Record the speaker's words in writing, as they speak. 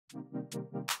It's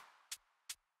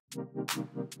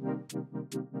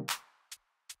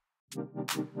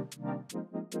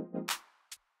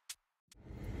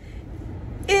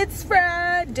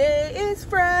Friday, it's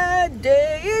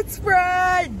Friday, it's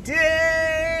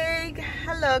Friday.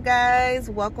 Hello guys,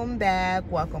 welcome back.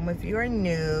 Welcome if you're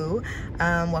new.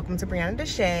 Welcome to Brianna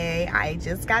Deshay. I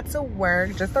just got to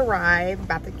work, just arrived,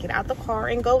 about to get out the car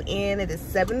and go in. It is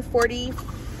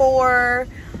 7:44.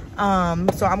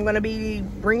 So I'm gonna be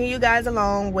bringing you guys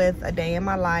along with a day in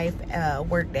my life,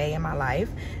 work day in my life.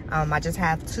 I just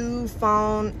have 2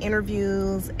 phone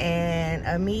interviews and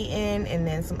a meeting, and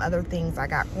then some other things I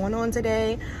got going on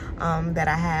today that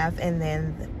I have, and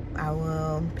then I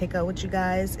will pick up with you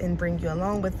guys and bring you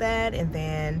along with that, and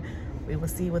then we will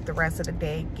see what the rest of the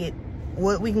day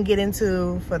what we can get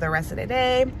into for the rest of the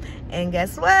day. And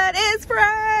guess what? It's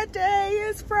Friday.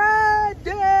 It's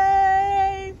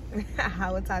Friday. I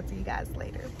will talk to you guys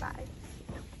later. Bye.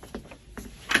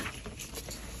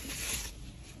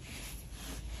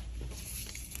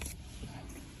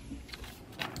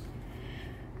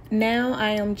 Now I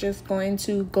am just going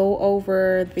to go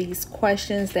over these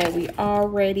questions that we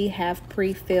already have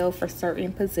pre-filled for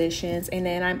certain positions, and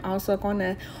then I'm also going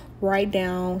to write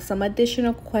down some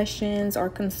additional questions or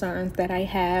concerns that I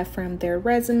have from their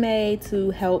resume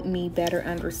to help me better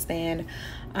understand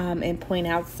and point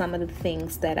out some of the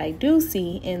things that I do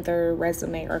see in their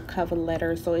resume or cover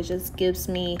letter. So it just gives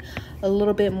me a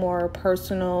little bit more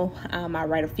personal. I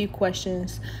write a few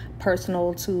questions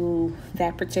personal to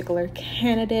that particular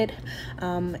candidate,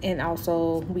 and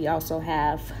also we also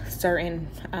have certain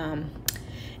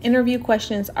interview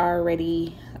questions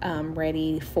already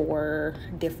ready for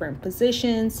different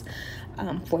positions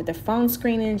for the phone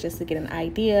screening, just to get an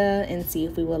idea and see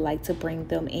if we would like to bring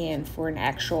them in for an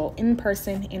actual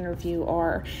in-person interview,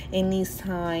 or in this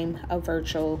time a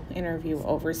virtual interview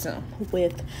over Zoom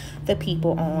with the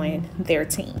people on their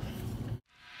team.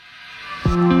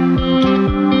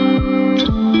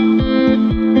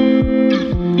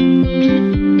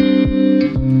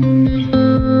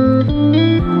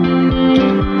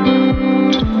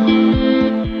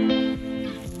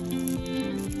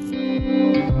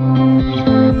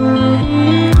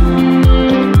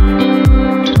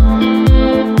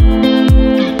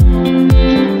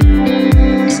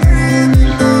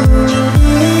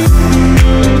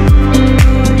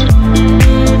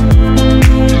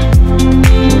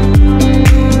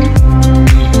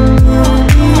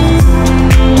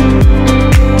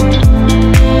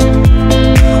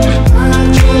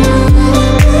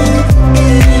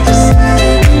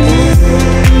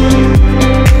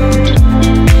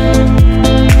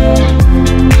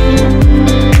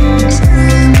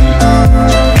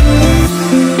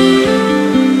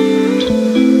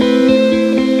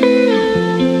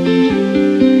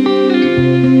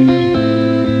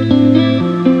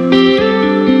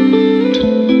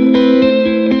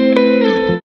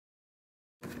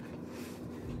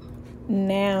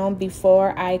 Now,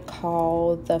 before I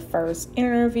call the first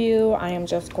interview, I am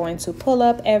just going to pull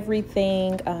up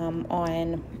everything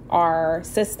on our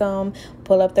system,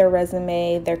 pull up their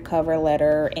resume, their cover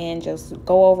letter, and just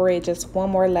go over it just one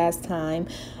more last time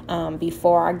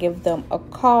before I give them a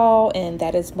call, and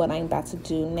that is what I'm about to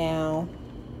do now.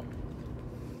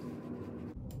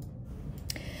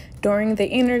 During the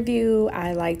interview,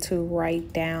 I like to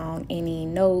write down any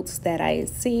notes that I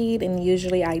see, and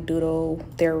usually I doodle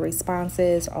their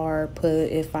responses or put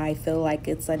if I feel like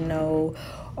it's a no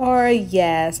or a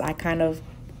yes. I kind of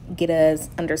get an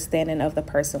understanding of the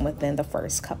person within the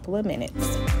first couple of minutes.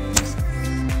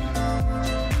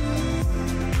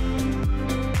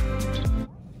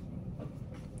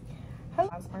 Hello,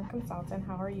 Osborne Consultant.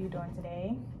 How are you doing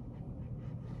today?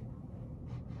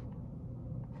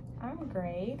 I'm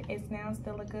great. Is now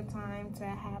still a good time to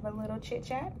have a little chit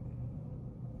chat?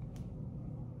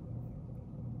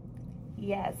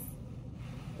 Yes.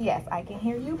 Yes, I can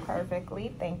hear you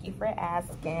perfectly. Thank you for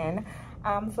asking.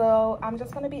 So I'm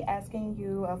just going to be asking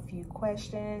you a few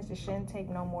questions. It shouldn't take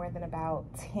no more than about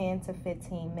 10 to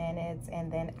 15 minutes.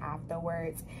 And then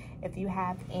afterwards, if you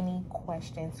have any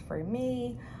questions for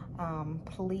me,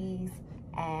 please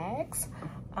ask.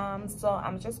 So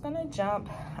I'm just going to jump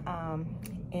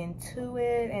into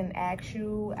it and ask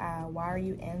you, why are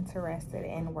you interested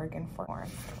in working for?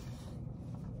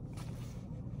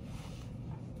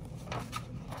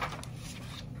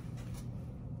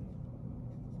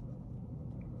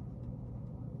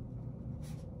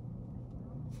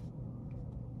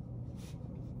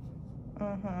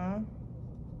 Mm-hmm.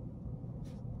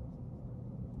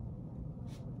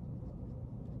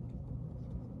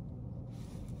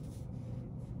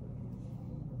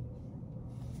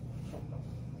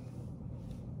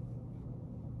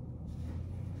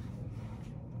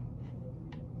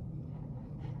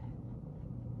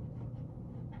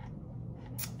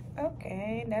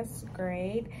 that's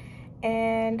great.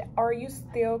 And are you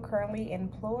still currently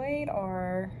employed,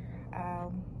 or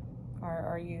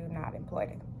are you not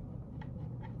employed?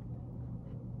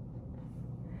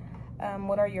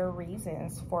 What are your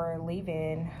reasons for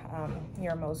leaving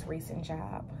your most recent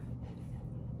job?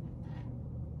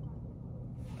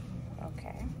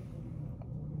 Okay.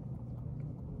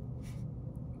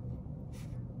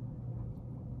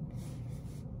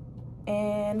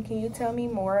 And can you tell me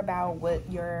more about what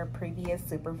your previous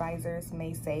supervisors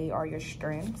may say are your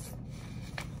strengths?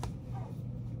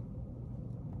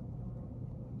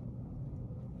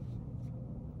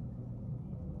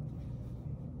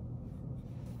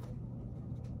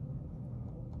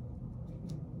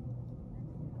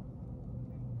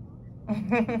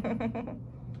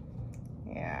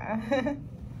 Yeah.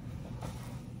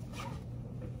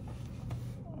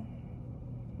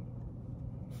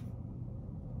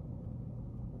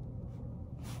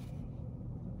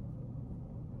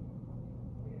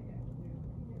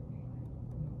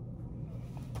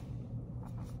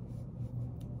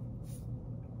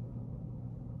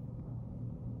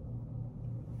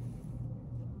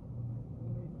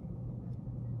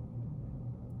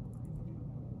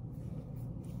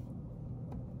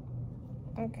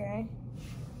 Okay.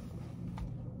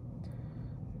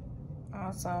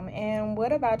 Awesome. And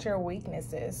what about your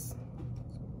weaknesses?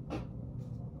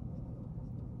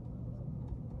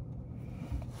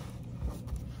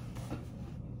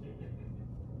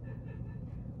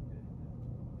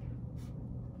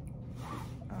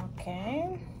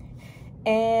 Okay.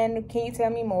 And can you tell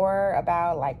me more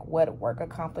about like what work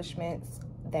accomplishments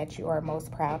that you are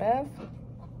most proud of?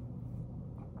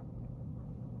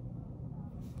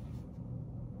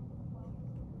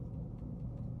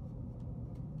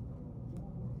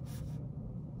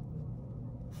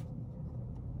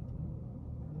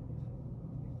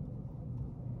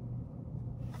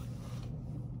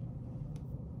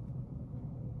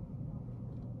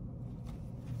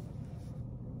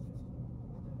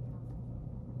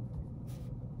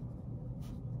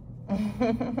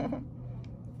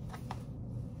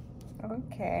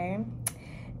 Okay.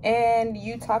 And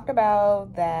you talked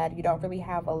about that you don't really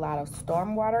have a lot of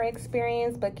stormwater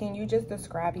experience, but can you just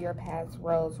describe your past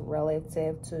roles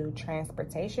relative to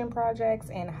transportation projects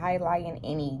and highlighting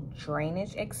any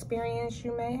drainage experience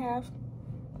you may have?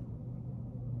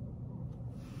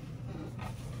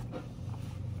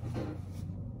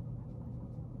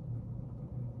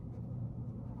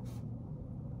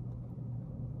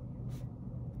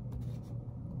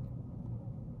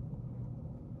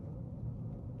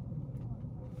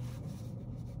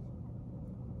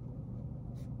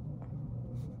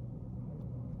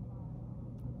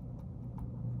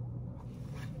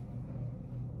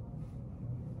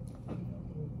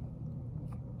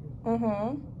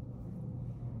 Mm-hmm.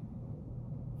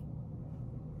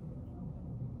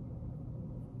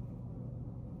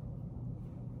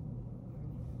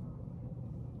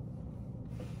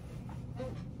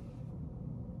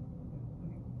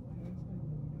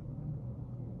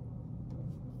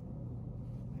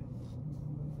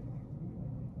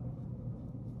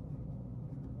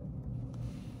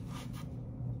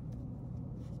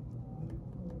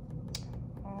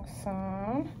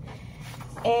 Awesome.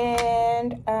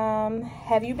 And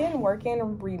have you been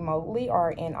working remotely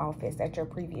or in office at your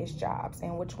previous jobs?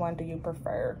 And which one do you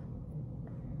prefer?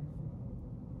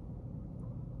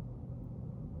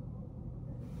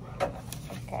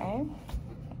 Okay.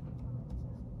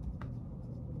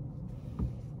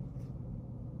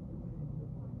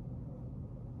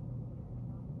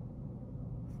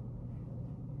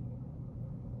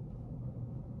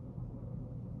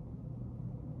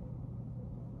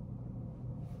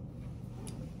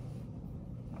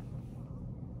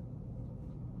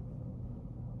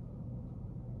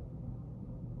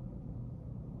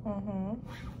 Mm-hmm.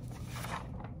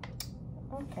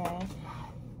 Okay.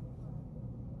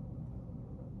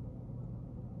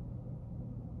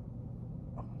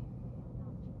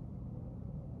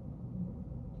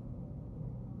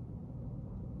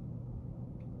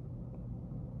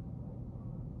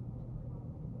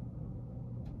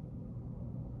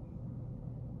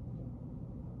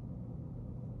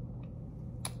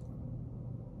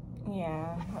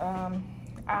 Yeah.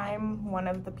 I'm one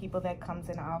of the people that comes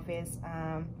in office.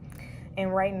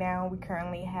 And right now we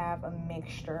currently have a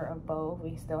mixture of both.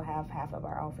 We still have half of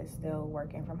our office still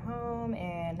working from home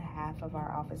and half of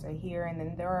our office are here. And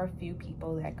then there are a few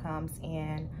people that comes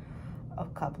in a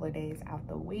couple of days out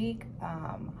the week.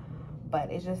 But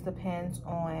it just depends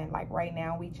on, like right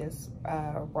now we just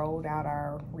rolled out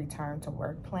our return to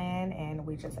work plan, and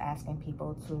we're just asking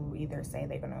people to either say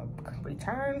they're gonna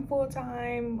return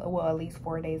full-time, well at least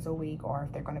 4 days a week, or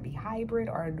if they're gonna be hybrid,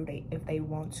 or if they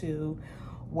want to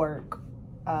work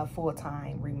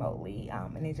full-time remotely,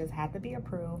 and it just had to be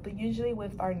approved. But usually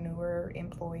with our newer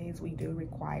employees, we do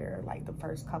require like the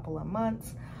first couple of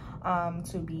months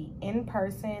to be in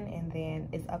person, and then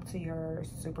it's up to your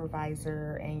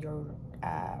supervisor and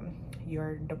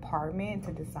your department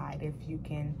to decide if you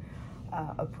can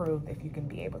approve if you can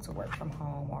be able to work from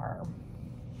home, or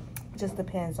just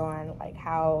depends on like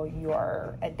how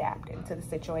you're adapting to the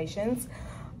situations.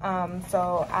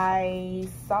 So I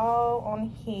saw on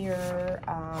here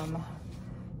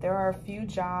there are a few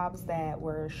jobs that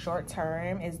were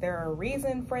short-term. Is there a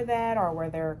reason for that, or were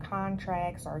there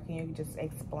contracts, or can you just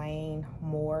explain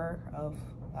more of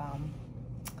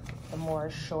the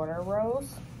more shorter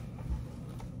roles?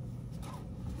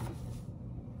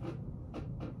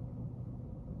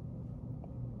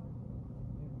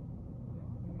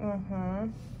 Mm-hmm.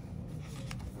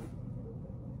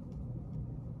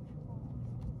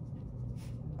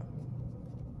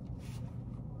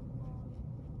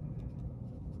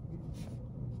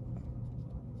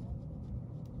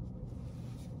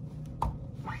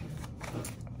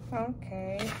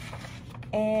 Okay.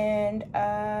 And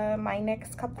my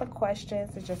next couple of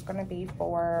questions is just going to be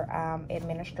for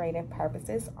administrative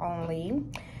purposes only.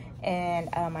 And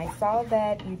I saw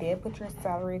that you did put your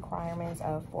salary requirements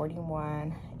of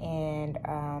 41.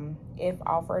 And if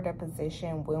offered a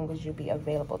position, when would you be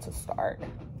available to start?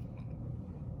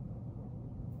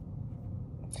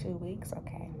 2 weeks?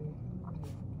 Okay.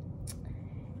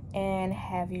 And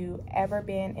have you ever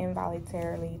been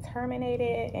involuntarily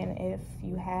terminated? And if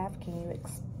you have, can you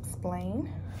explain?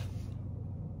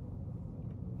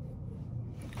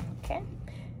 Okay.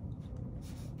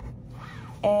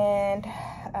 And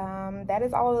that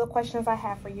is all of the questions I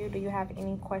have for you. Do you have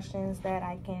any questions that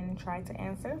I can try to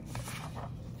answer?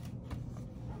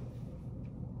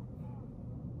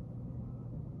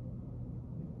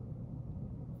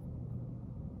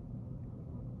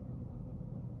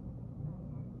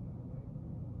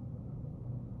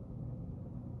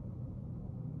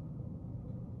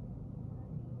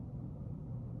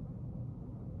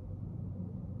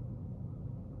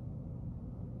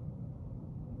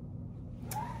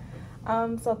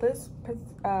 So this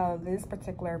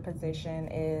particular position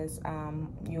is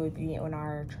you would be on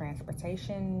our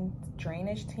transportation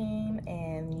drainage team,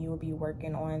 and you will be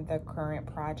working on the current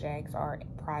projects or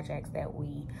projects that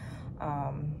we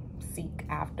seek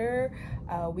after.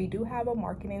 We do have a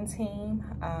marketing team,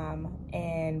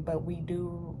 but we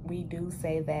do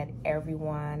say that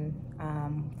everyone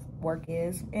work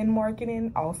is in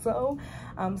marketing also.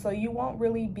 So you won't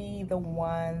really be the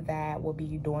one that will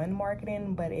be doing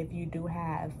marketing, but if you do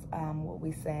have what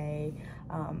we say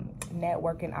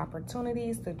networking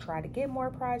opportunities to try to get more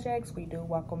projects, we do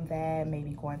welcome that.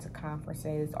 Maybe going to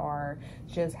conferences, or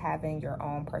just having your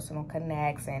own personal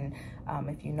connects. And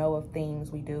if you know of things,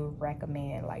 we do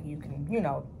recommend, like, you can, you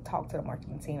know, talk to the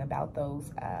marketing team about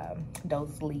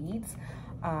those leads.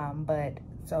 But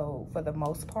so for the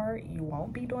most part, you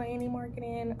won't be doing any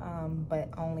marketing, but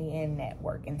only in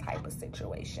networking type of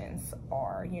situations,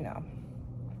 or, you know.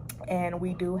 And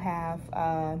we do have,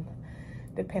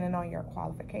 depending on your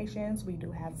qualifications, we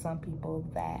do have some people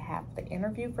that have to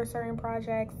interview for certain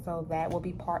projects. So that will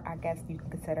be part, I guess you can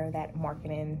consider that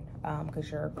marketing,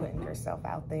 because you're putting yourself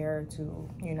out there to,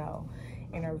 you know,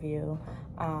 interview.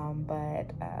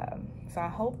 So I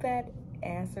hope that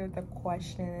answered the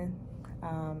question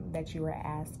that you were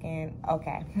asking.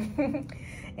 Okay.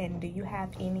 And do you have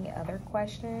any other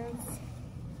questions?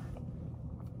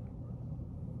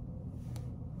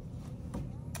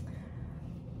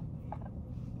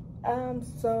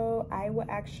 So I will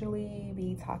actually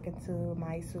be talking to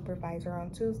my supervisor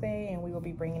on Tuesday, and we will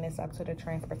be bringing this up to the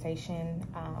transportation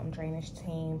drainage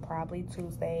team probably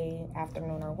Tuesday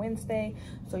afternoon or Wednesday.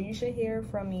 So you should hear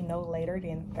from me no later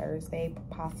than Thursday,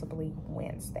 possibly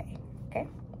Wednesday. Okay?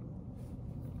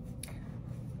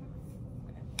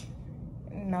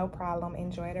 No problem.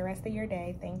 Enjoy the rest of your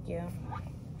day. Thank you.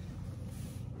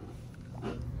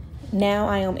 Now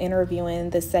I am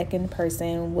interviewing the second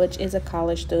person, which is a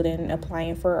college student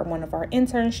applying for one of our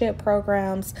internship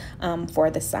programs for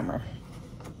the summer.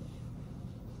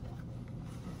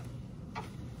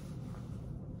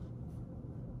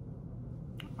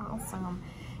 Awesome.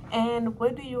 And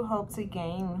what do you hope to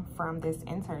gain from this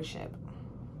internship?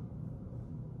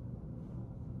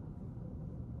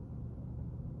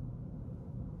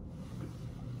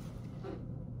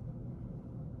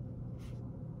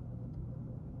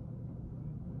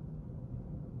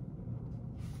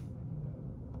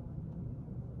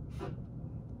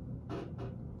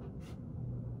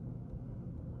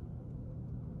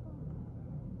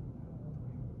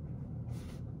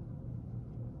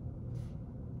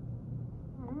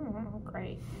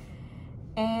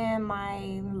 And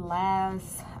my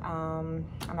last, I'm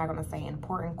not going to say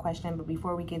important question, but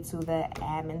before we get to the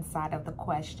admin side of the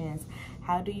questions,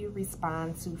 how do you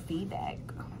respond to feedback?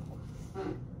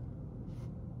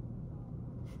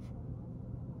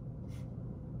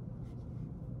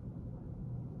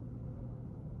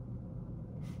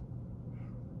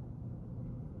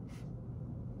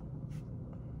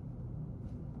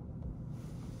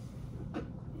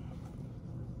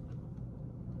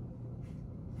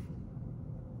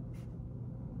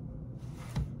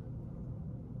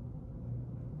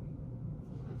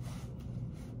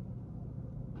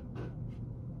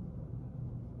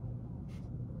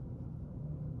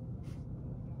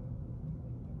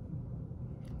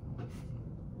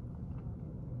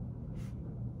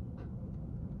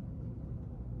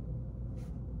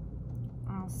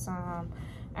 Awesome.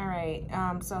 All right,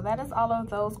 so that is all of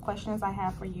those questions I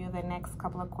have for you. The next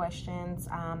couple of questions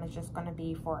is just going to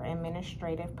be for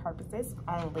administrative purposes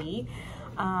only.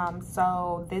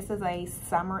 So this is a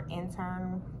summer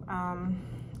internship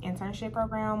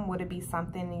program. Would it be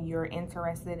something you're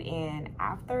interested in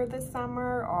after the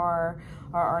summer, or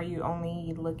are you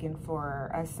only looking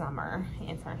for a summer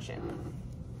internship?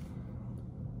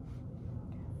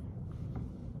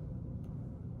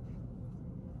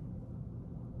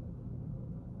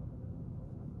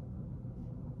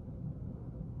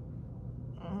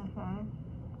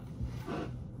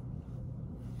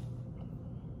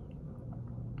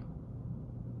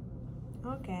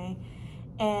 Okay.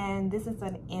 And this is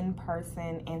an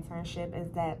in-person internship.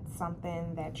 Is that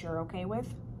something that you're okay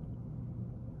with?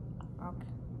 Okay.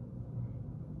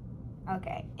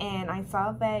 Okay. And I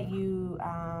saw that you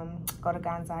go to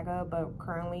Gonzaga, but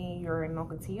currently you're in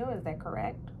Mukilteo. Is that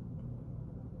correct?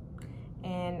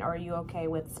 And are you okay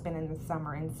with spending the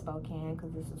summer in Spokane,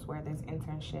 because this is where this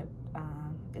internship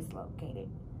is located?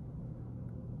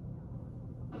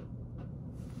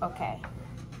 Okay.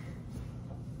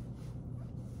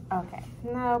 Okay,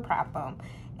 no problem.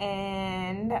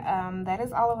 And that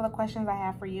is all of the questions I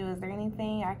have for you. Is there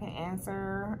anything I can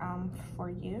answer for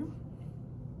you?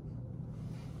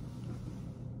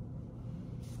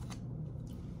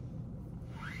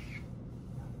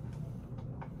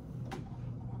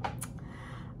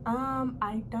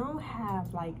 I don't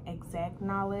have like exact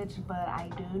knowledge, but I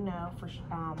do know for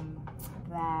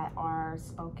that our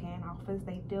Spokane office,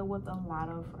 they deal with a lot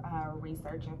of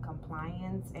research and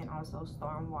compliance, and also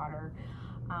stormwater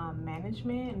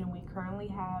management. And we currently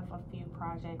have a few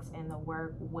projects in the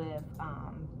work with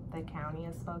the county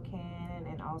of Spokane,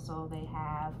 and also they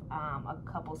have a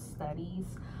couple studies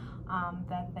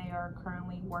that they are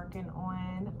currently working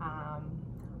on.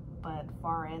 But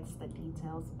far as the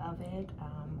details of it,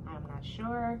 I'm not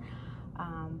sure,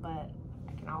 but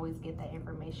I can always get that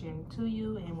information to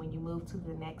you. And when you move to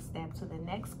the next step, to the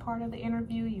next part of the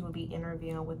interview, you will be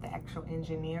interviewing with the actual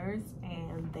engineers,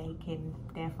 and they can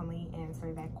definitely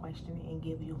answer that question and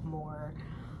give you more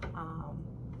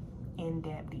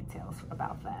in-depth details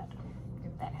about that,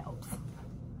 if that helps.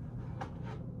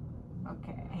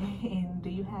 Okay, and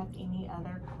do you have any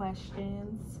other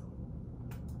questions?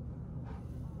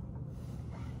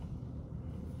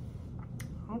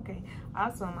 Okay,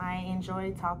 awesome. I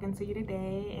enjoyed talking to you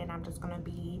today, and I'm just going to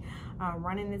be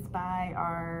running this by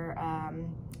our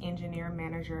engineer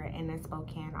manager in the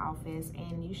Spokane office,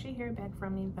 and you should hear back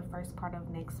from me the first part of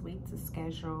next week to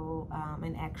schedule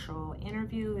an actual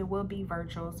interview. It will be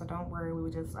virtual, so don't worry. We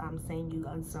will just send you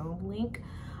a Zoom link.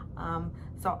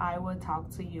 So I will talk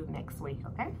to you next week,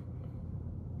 okay?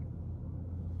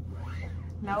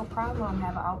 No problem.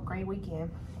 Have a great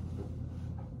weekend.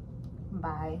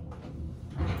 Bye.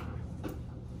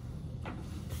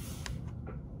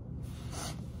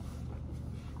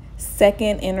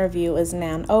 Second interview is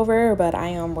now over, but I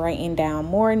am writing down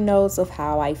more notes of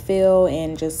how I feel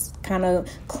and just kind of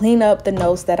clean up the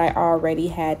notes that I already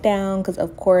had down, because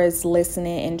of course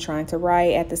listening and trying to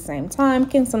write at the same time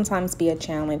can sometimes be a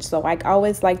challenge. So I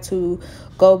always like to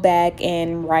go back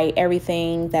and write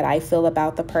everything that I feel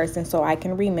about the person, so I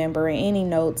can remember any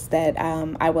notes that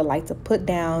I would like to put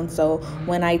down. So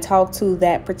when I talk to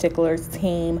that particular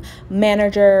team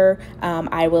manager,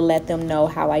 I will let them know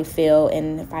how I feel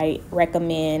and if I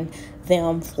recommend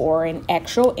them for an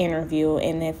actual interview.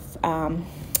 And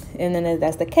then if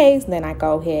that's the case, then I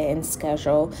go ahead and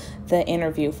schedule the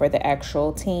interview for the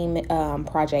actual team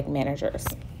project managers.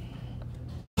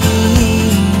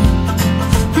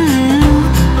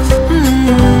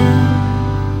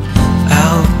 I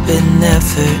hope it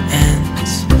never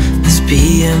ends, this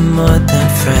being more than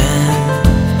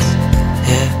friends,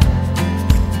 yeah.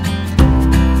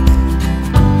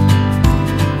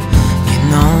 You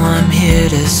know I'm here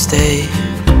to stay.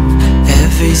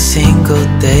 every single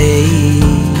day,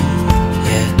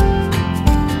 yeah.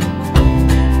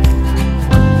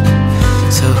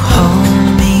 So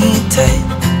hold me tight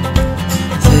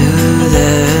through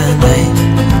the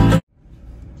night.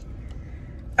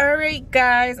 Alright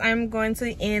guys, I'm going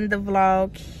to end the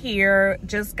vlog here.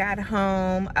 Just got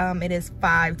home. It is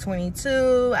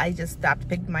 5:22. I just stopped to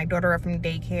pick my daughter up from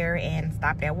daycare and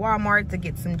stopped at Walmart to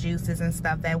get some juices and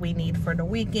stuff that we need for the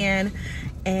weekend.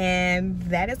 And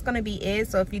that is going to be it.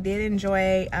 So if you did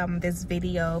enjoy this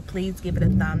video, please give it a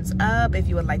thumbs up. If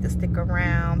you would like to stick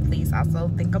around, please also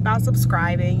think about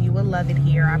subscribing. You will love it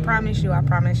here. I promise you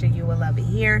you will love it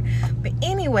here. But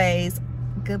anyways,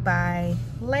 goodbye.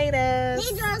 Later.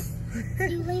 See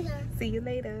you later. See you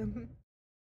later.